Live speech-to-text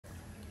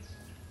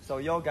So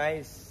yo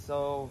guys,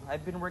 so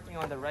I've been working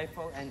on the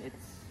rifle and its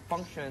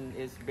function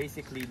is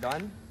basically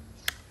done.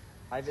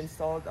 I've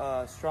installed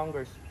a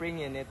stronger spring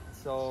in it,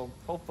 so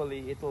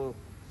hopefully it will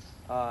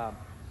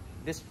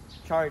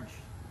discharge,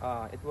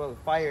 it will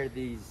fire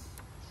these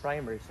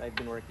primers I've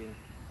been working.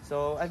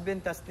 So I've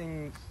been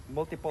testing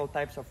multiple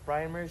types of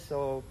primers.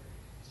 So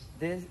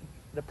the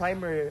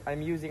primer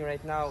I'm using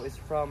right now is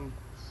from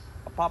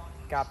a pop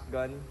cap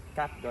gun.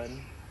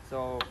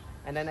 So,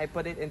 and then I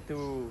put it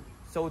into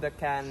soda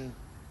can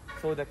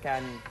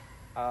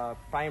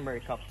primer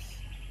cups.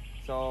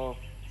 So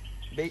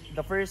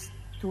the first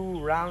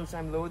 2 rounds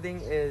I'm loading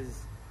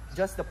is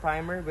just the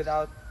primer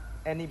without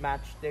any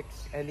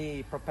matchsticks,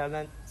 any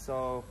propellant.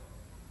 So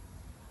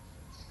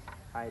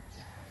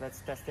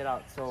let's test it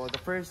out. So the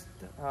first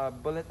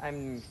bullet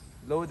I'm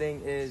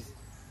loading is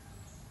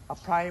a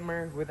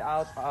primer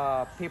without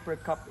a paper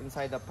cup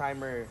inside the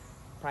primer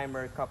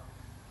cup.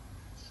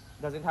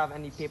 Doesn't have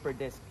any paper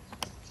disc.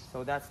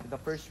 So that's the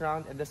first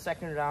round, and the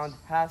second round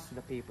has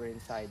the paper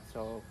inside.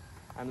 So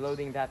I'm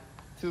loading that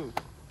too.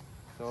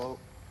 So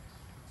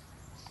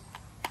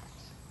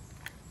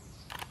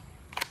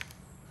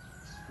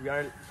we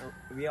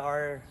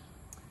are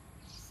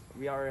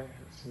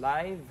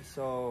live.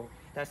 So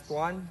test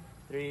 1,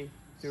 3,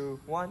 2,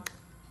 1.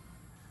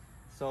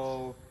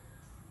 So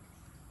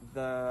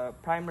the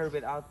primer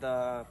without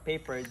the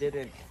paper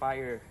didn't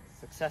fire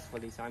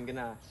successfully, so I'm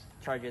gonna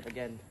charge it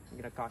again. I'm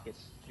gonna cock it.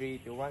 3,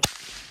 2, 1.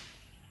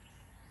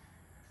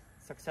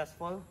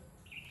 Successful.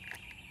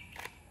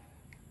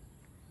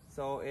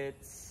 So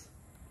it's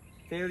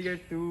failure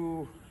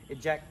to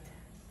eject.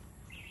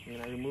 I'm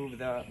gonna remove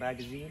the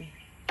magazine.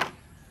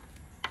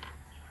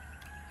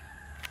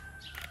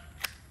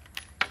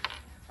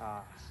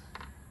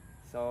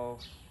 So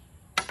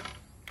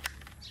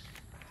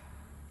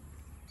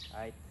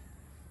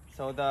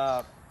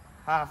the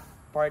half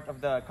part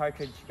of the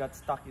cartridge got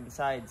stuck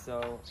inside,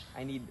 so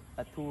I need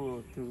a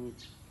tool to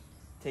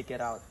take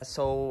it out.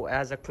 So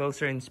as a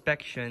closer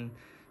inspection,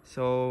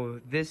 so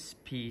this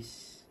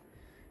piece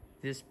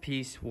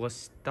was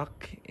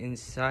stuck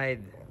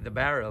inside the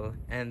barrel,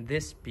 and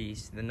this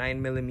piece, the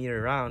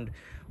 9mm round,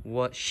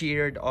 was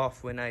sheared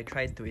off when I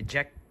tried to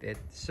eject it.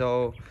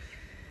 So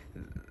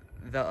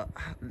the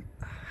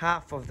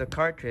half of the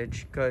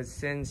cartridge,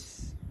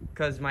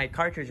 because my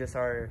cartridges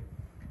are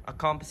a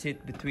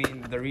composite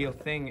between the real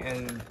thing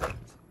and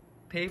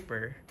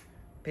paper,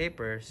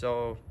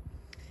 so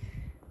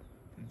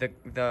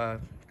the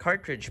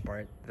cartridge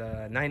part,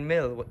 the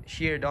 9mm,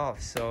 sheared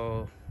off,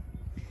 so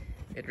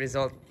it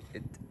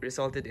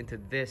resulted into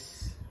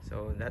this.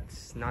 So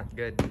that's not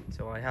good.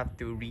 So I have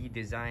to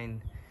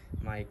redesign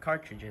my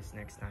cartridges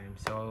next time.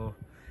 So,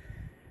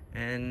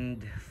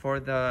 and for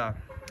the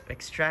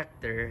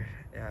extractor,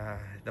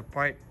 the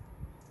part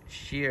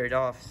sheared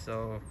off,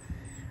 so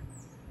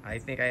I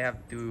think I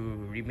have to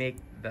remake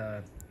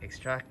the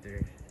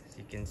extractor. As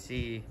you can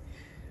see,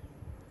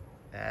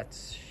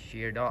 that's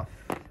sheared off.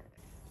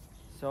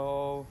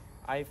 So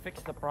I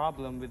fixed the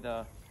problem with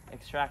the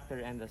extractor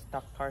and the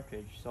stock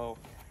cartridge. So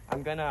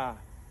I'm gonna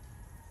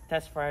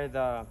test fire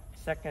the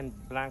second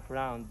blank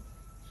round.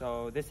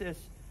 So this is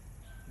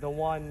the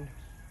one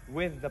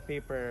with the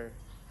paper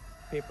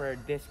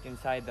disc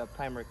inside the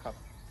primer cup.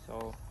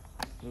 So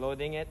I'm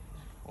loading it,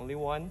 only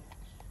one.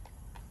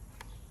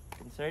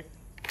 Insert.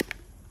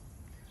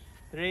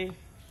 3,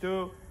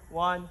 2,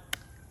 1.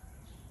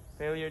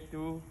 Failure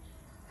to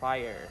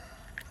fire.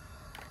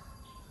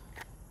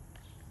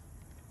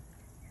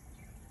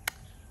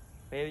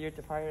 Failure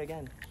to fire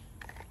again.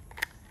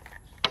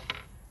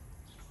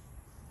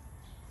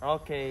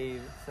 Okay,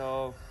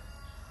 so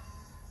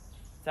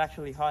it's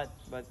actually hot,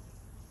 but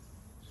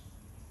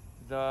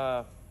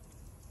the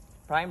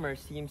primer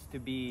seems to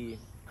be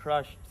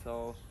crushed,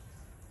 so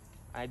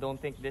I don't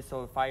think this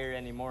will fire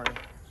anymore.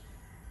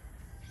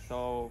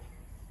 So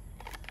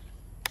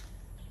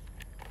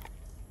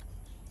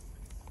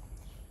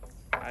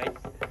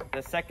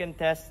the second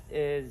test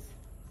is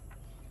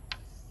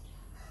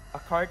a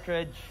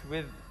cartridge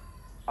with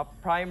a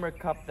primer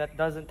cup that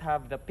doesn't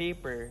have the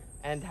paper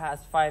and has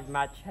 5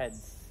 match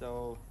heads.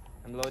 So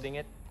I'm loading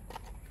it.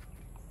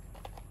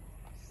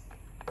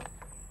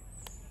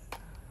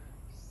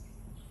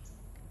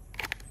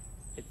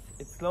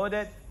 It's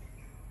loaded.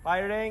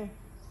 Firing.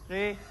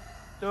 3,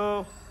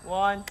 2,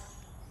 1.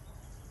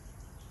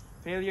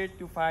 Failure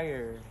to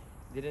fire.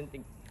 Didn't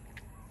think.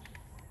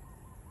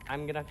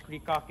 I'm gonna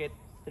recock it.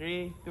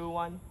 3, 2,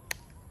 1.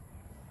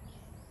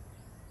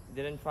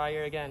 Didn't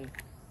fire again.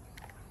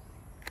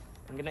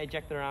 I'm gonna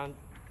eject the round.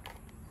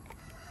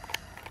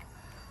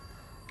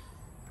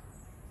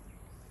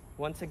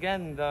 Once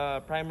again,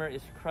 the primer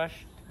is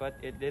crushed, but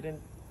it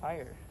didn't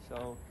fire.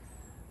 So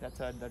that's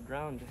a dead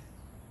round.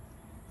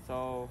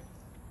 So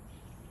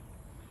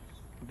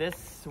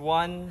this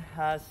one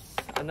has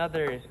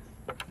another,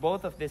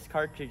 both of these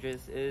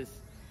cartridges is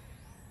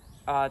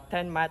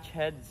 10 match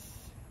heads,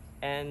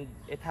 and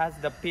it has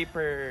the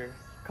paper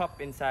cup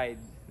inside,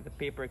 the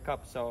paper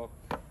cup. So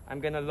I'm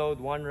gonna load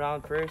one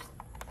round first,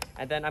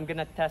 and then I'm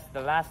gonna test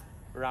the last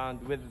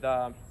round with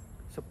the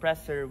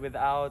suppressor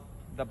without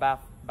the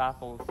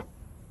baffles.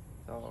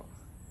 So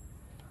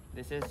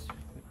this is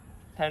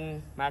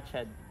 10 match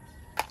head.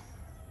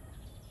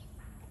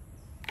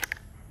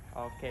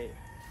 Okay,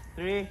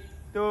 3,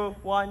 2,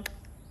 1.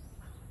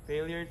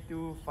 Failure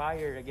to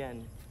fire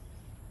again.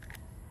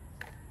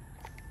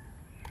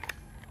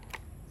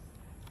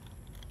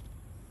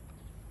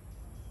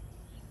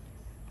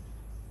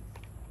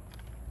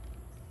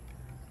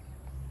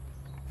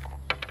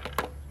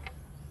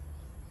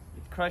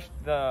 It crushed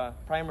the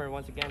primer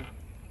once again.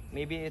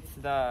 Maybe it's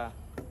the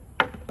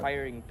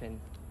firing pin.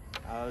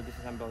 I'll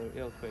disassemble it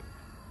real quick.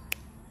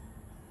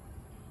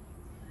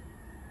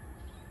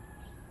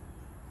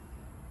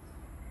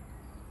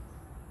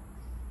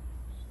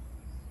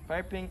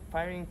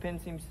 Firing pin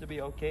seems to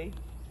be okay.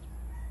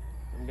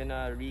 I'm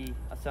gonna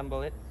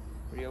reassemble it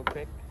real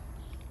quick.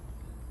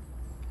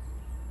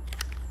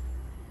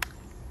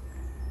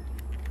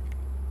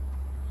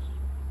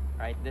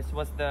 Alright, this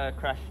was the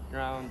crushed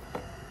round.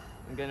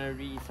 I'm gonna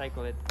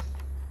recycle it.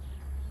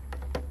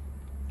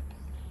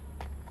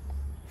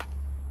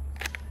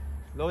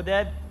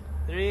 Loaded.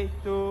 3,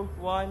 2,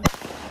 1.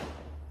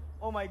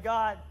 Oh my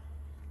god.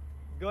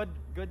 Good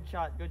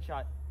shot, good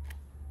shot.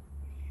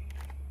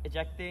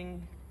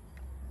 Ejecting.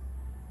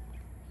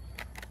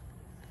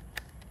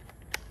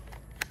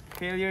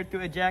 Failure to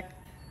eject.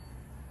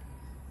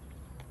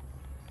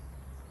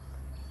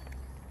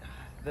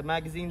 The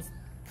magazine's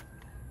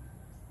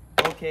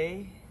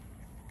okay.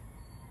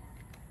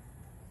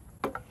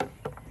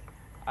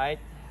 Alright.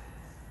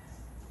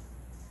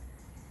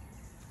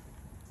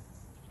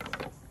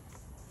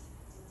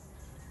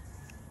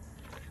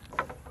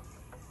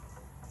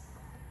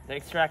 The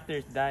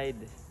extractor's died.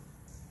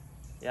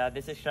 Yeah,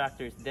 this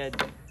extractor's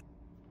dead.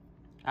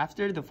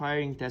 After the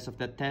firing test of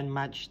the 10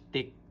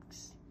 matchstick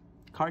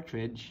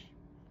cartridge,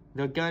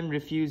 the gun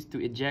refused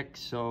to eject,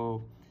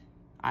 so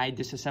I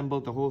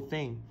disassembled the whole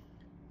thing.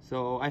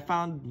 So I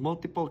found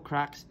multiple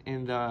cracks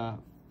in the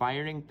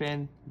firing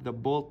pin, the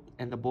bolt,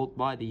 and the bolt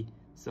body.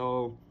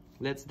 So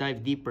let's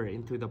dive deeper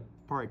into the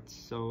parts.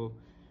 So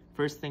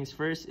first things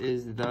first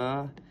is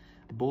the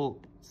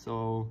bolt.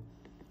 So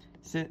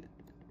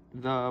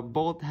the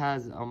bolt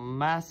has a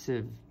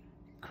massive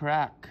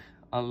crack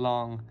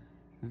along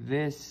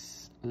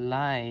this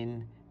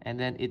line, and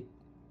then it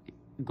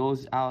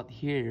goes out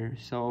here.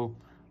 So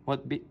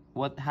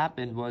what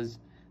happened was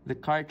the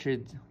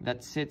cartridge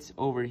that sits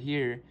over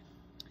here,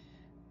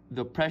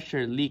 the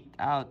pressure leaked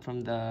out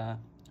from the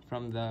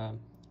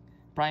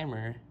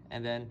primer,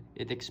 and then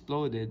it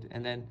exploded,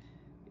 and then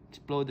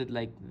exploded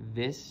like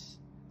this.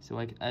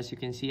 So as you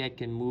can see, I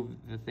can move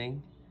the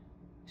thing.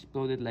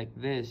 Exploded like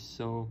this,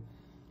 so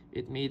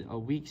it made a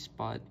weak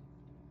spot.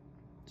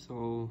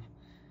 So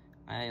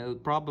I'll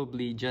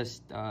probably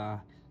just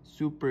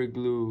re-super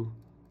glue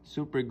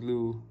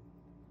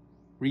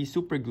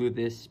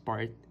this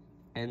part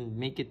and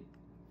make it.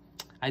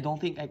 I don't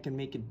think I can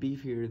make it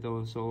beefier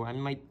though, so I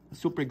might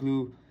super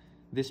glue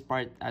this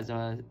part as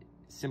a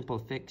simple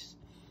fix.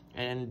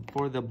 And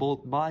for the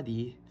bolt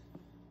body,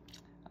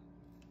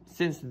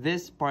 since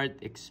this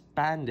part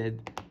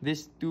expanded,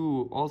 this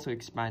too also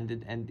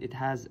expanded, and it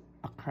has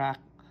a crack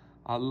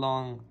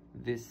along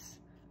this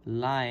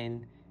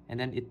line, and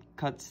then it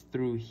cuts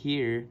through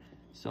here,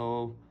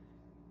 so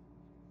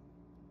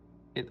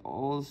it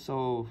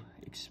also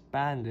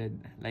expanded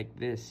like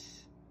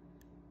this.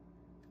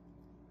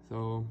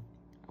 So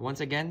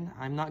once again,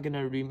 I'm not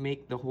gonna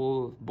remake the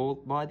whole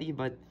bolt body,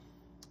 but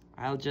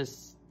I'll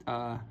just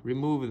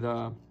remove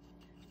the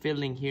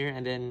filling here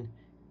and then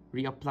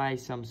reapply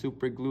some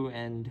super glue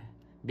and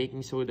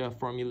baking soda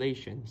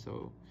formulation.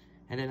 So,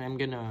 and then I'm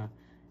gonna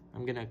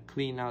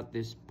clean out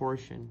this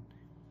portion.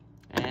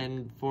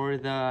 And for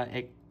the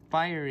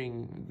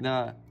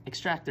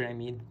extractor, I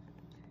mean,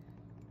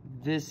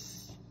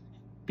 this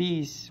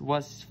piece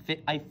was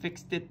I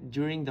fixed it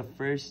during the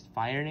first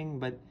firing,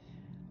 but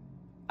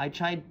I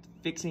tried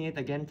fixing it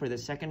again for the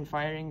second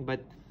firing,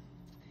 but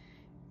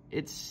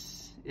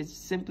it's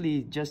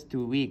simply just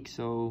too weak.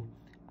 So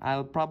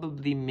I'll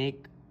probably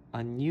make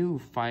a new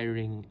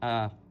firing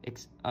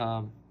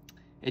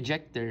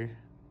extractor,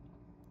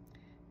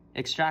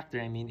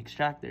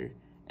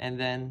 and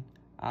then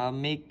I'll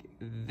make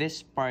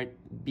this part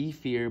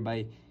beefier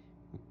by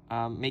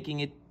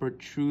making it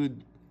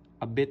protrude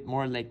a bit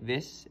more like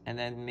this, and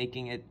then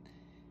making it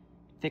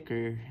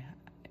thicker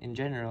in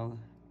general.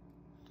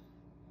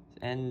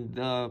 And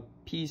the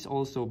piece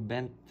also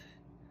bent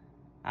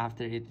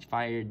after it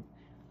fired.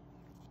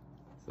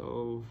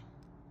 So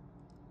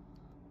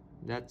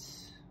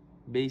that's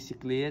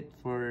basically it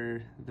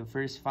for the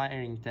first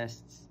firing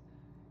tests.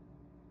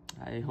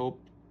 I hope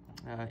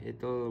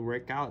it'll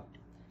work out.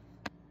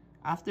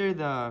 After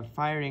the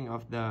firing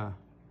of the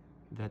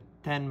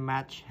 10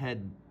 match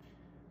head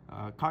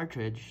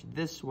cartridge,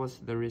 this was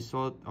the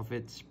result of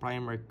its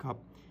primer cup.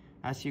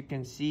 As you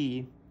can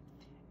see,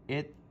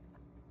 it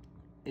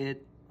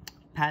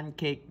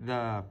pancaked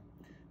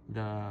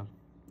the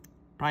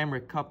primer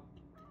cup,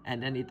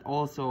 and then it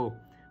also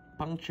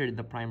punctured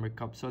the primer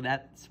cup. So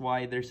that's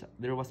why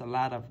there was a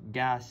lot of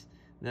gas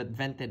that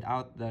vented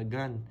out the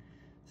gun.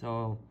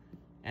 So,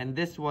 and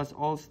this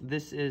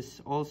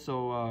is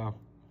also a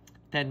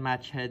 10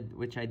 match head,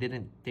 which I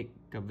didn't take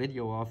a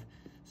video of.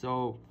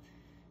 So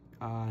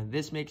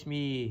this makes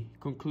me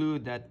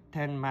conclude that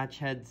 10 match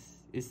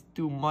heads is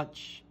too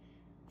much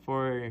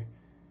for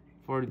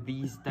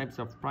these types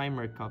of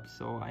primer cups.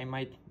 So I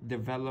might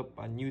develop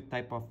a new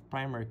type of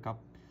primer cup.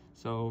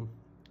 So,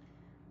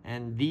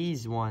 and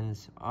these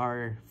ones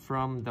are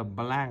from the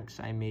blanks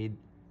I made.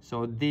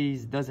 So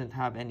these doesn't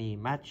have any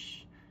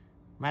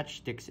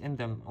matchsticks in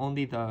them,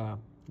 only the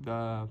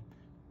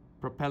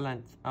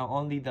propellant,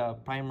 only the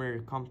primer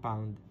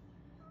compound.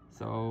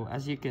 So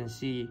as you can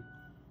see,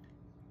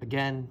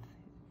 again,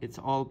 it's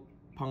all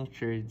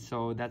punctured,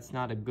 so that's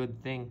not a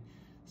good thing.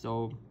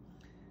 So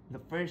the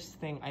first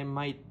thing I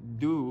might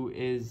do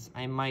is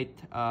I might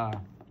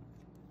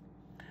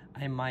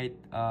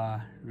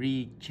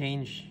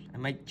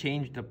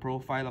change the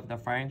profile of the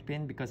firing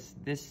pin, because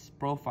this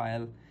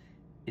profile,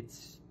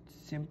 it's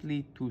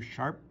simply too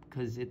sharp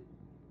because it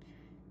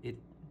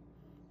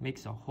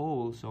makes a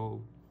hole.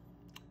 So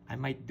I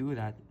might do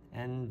that.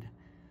 And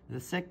the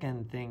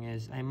second thing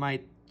is I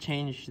might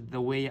change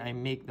the way I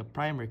make the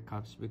primer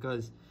cups,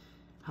 because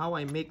how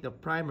I make the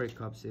primer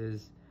cups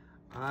is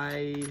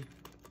I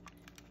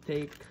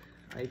take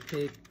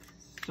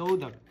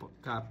soda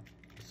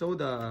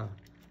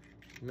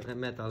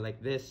metal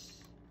like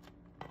this.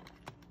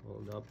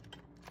 Hold up.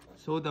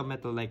 Soda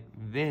metal like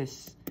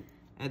this,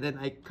 and then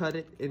I cut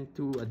it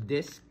into a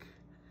disc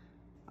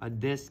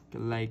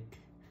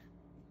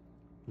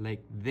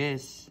like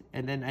this,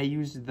 and then I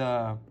use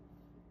the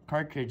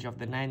cartridge of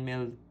the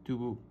 9mm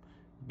to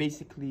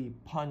basically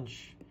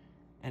punch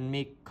and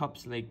make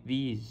cups like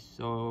these.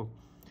 So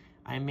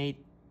I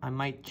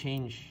might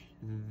change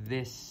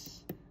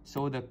this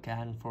soda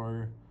can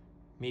for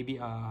maybe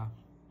a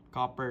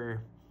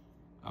copper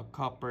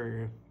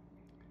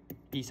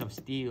piece of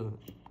steel,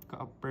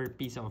 copper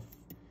piece of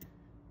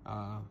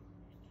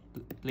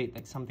plate,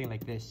 like something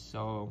like this.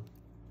 So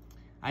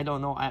I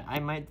don't know, I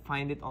might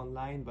find it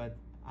online, but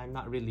I'm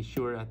not really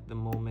sure at the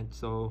moment.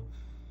 So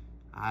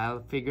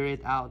I'll figure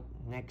it out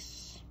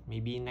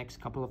maybe next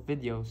couple of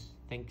videos.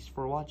 Thanks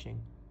for watching.